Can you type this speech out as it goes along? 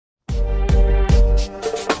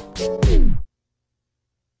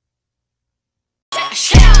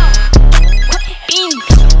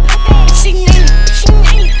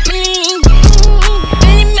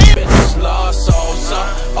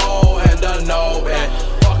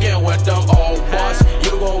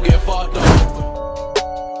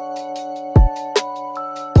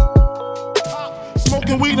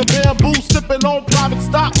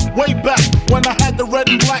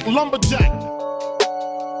lumberjack.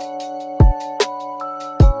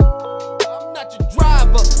 I'm not your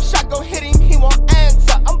driver. Shot go hit him, he won't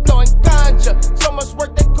answer. I'm blowing ganja. So much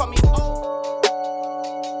work they call me old.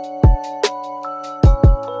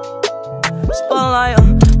 Spotlight,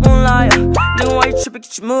 moonlight. Nigga, why you trippin'?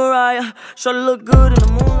 Get your Mariah. Sure to look good in the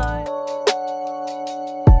moonlight.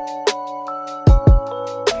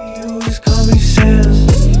 You always call me Sam.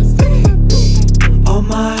 All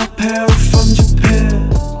my apparel from Japan.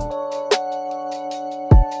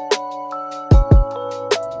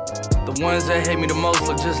 The ones that hate me the most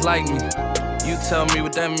look just like me. You tell me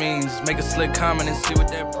what that means. Make a slick comment and see what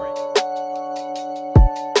that brings.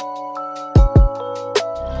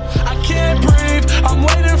 I can't breathe, I'm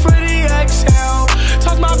waiting for the exhale.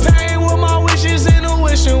 Talk my pain with my wishes in a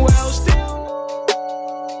wishing well. Still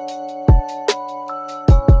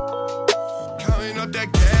counting up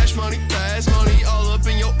that cash money, fast money, all up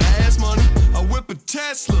in your ass money. I whip a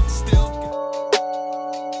Tesla, still.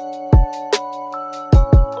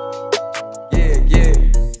 Yeah.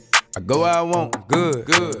 I go where I want, good.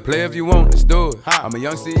 Play if you want, let's do it. I'm a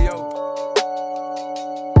young CEO.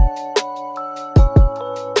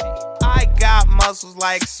 I got muscles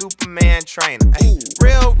like Superman trainer. Ay,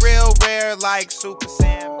 real rare like Super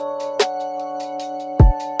Sam.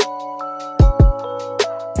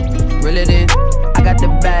 Reel it in. I got the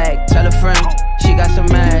bag. Tell a friend. She got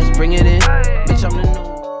some ass. Bring it in. Bitch, I'm the new.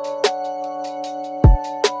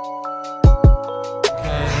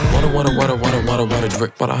 Water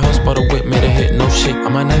drip. Bought a house, bought a whip, made a hit, no shit.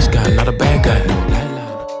 I'm a nice guy, not a bad guy, no lie.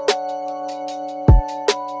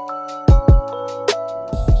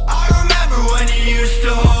 I remember when you used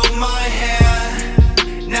to hold my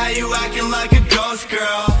hand. Now you acting like a ghost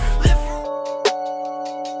girl.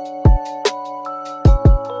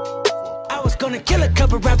 I was gonna kill a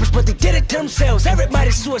couple rappers, but they did it themselves.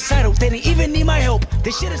 Everybody's suicidal, they didn't even need my help.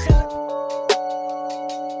 They should've said.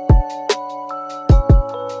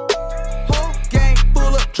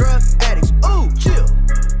 Drug addicts, ooh, chill.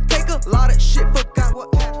 Take a lot of shit, forgot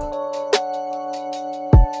what happened.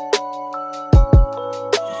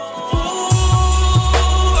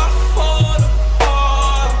 Ooh, I fall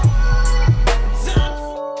apart.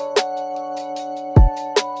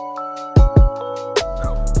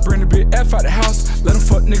 Bring the big F out the house. Let them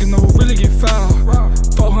fuck niggas know who really get foul.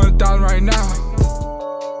 400,000 right now.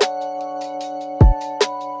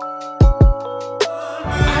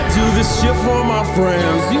 Do this shit for my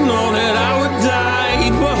friends. You know that I would die.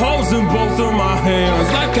 Put holes in both of my hands,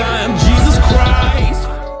 like I am Jesus Christ.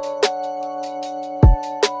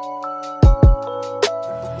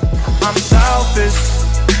 I'm selfish.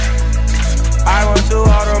 I want to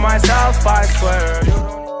order myself, I swear.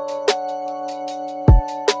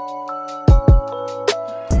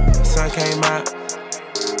 The sun came out.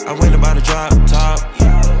 I went about to drop top.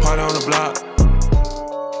 Party on the block.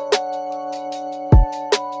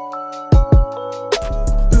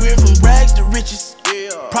 Riches,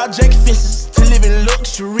 project fences to live in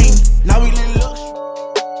luxury. Now we live luxury.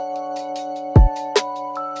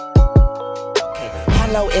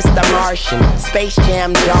 Hello, it's the Martian. Space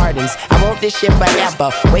Jam Jordans. I want this shit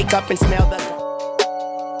forever. Wake up and smell the.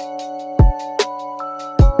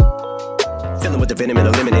 Filling with the venom and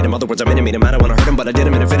eliminate him. Other words, I'm intimate him. I don't wanna hurt him, but I did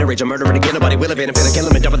him in a fit of rage. I murder it again. Nobody will evade him. Finna kill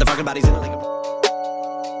him and dump the fucking bodies in a lake.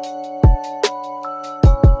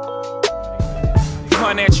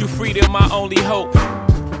 Financial freedom, my only hope.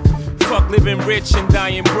 Fuck living rich and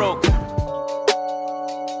dying broke.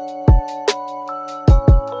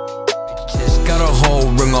 Just got a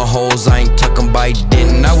whole ring of holes, I ain't talking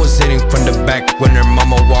Biden. I was hitting from the back when her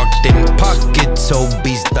mama walked in. Pockets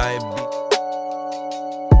obese, diabetes.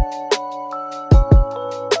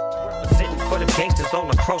 Representing for the gangsters all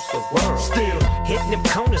across the world. Still hitting them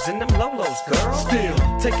corners and them lolos, girl. Still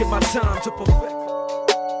taking my time to perfect.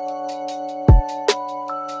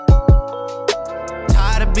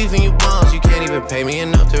 Beefing you bums, you can't even pay me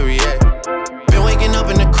enough to react. Been waking up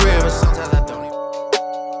in the crib and sometimes I don't even.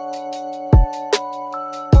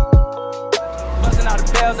 Busting all the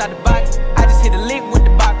bells out the box. I just hit a lick with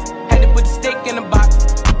the box. Had to put the stick in the box.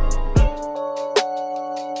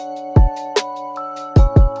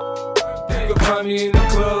 You can find me in the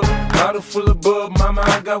club, bottle full of bub. Mama,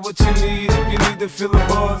 I got what you need if you need to feel a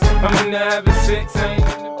buzz. I'm into having sex, I ain't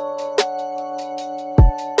into.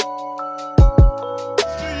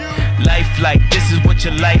 Life like, this is what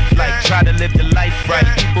your life like. Try to live the life right.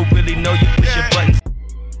 People really know you push your buttons.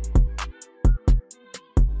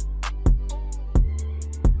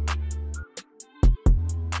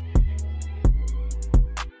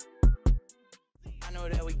 I know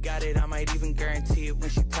that we got it, I might even guarantee it. When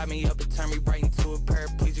she tied me up, it turned me right into a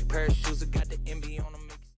paraplegic pair of shoes. I got the envy on them.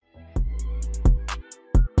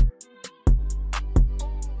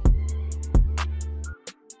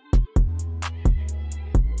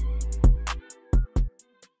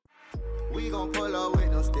 pull up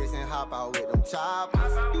with them sticks and hop out with them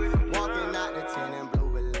choppers. Walking out the 10 and blue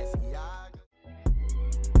Balenciaga.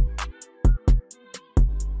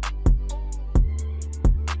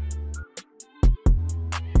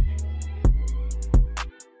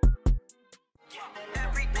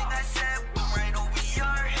 Everything I said went right over your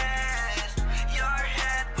head. Your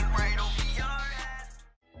head went right over your head.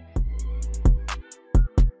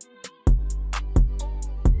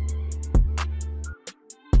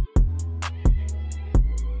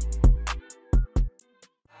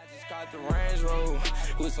 Got the Range Rover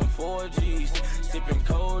with some 4Gs, sipping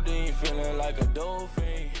codeine, feeling like a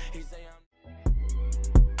dolphin. He say I'm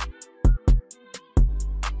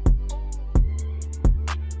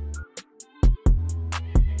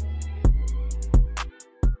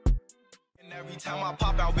and every time I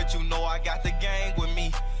pop out, bitch, you know I got the gang with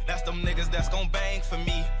me. That's them niggas that's gon' bang for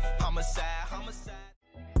me. Homicide, homicide.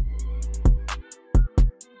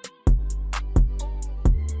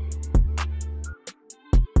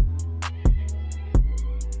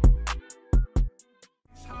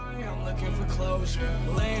 I'm looking for closure.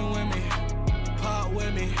 Lean with me, pop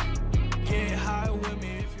with me, get high with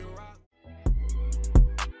me if you rock.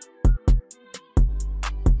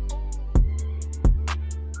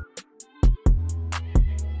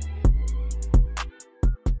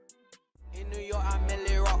 In New York, I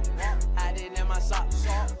Melly rock. Hide it in my socks.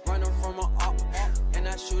 Running from a up, and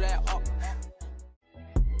I shoot that up.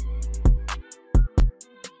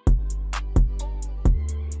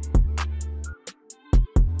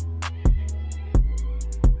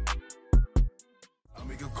 I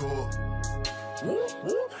make a call.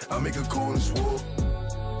 I make a call and swoop.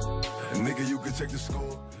 And nigga, you can check the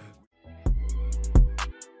score.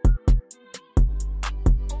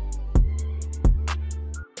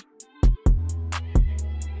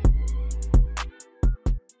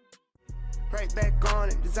 Right back on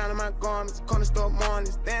it, designing my garments, corner store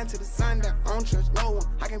mornings, down to the sundown. I don't trust no one,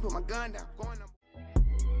 I can't put my gun down. Going up.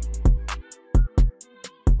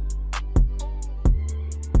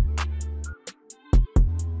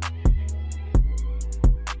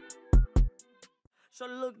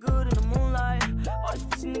 Shawty look good in the moonlight. All these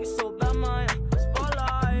pussy niggas so bad, man.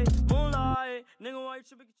 Spotlight, moonlight. Nigga, why you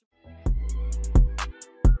tripping?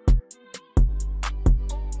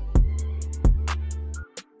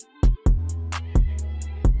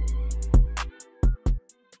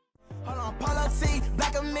 Hold on, policy,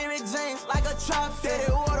 black and Mary James, like a trap fit.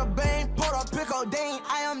 Water bang, pour up, pick Dane.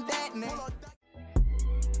 I am that nigga.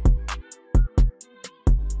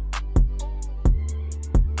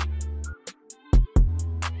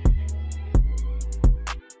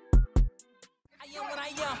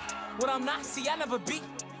 What I'm not, see, I never beat.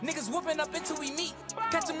 Niggas whooping up until we meet.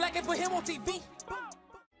 Catch him like and put him on TV.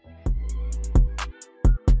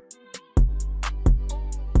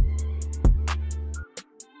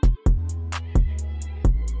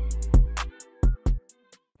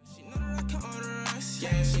 She know that I can order us.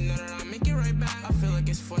 Yeah, she know that I make it right back. I feel like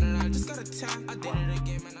it's fun and I just gotta tap. I did it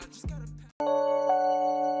again, man, I just gotta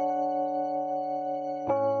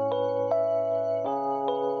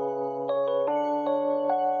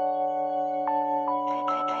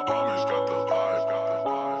Got the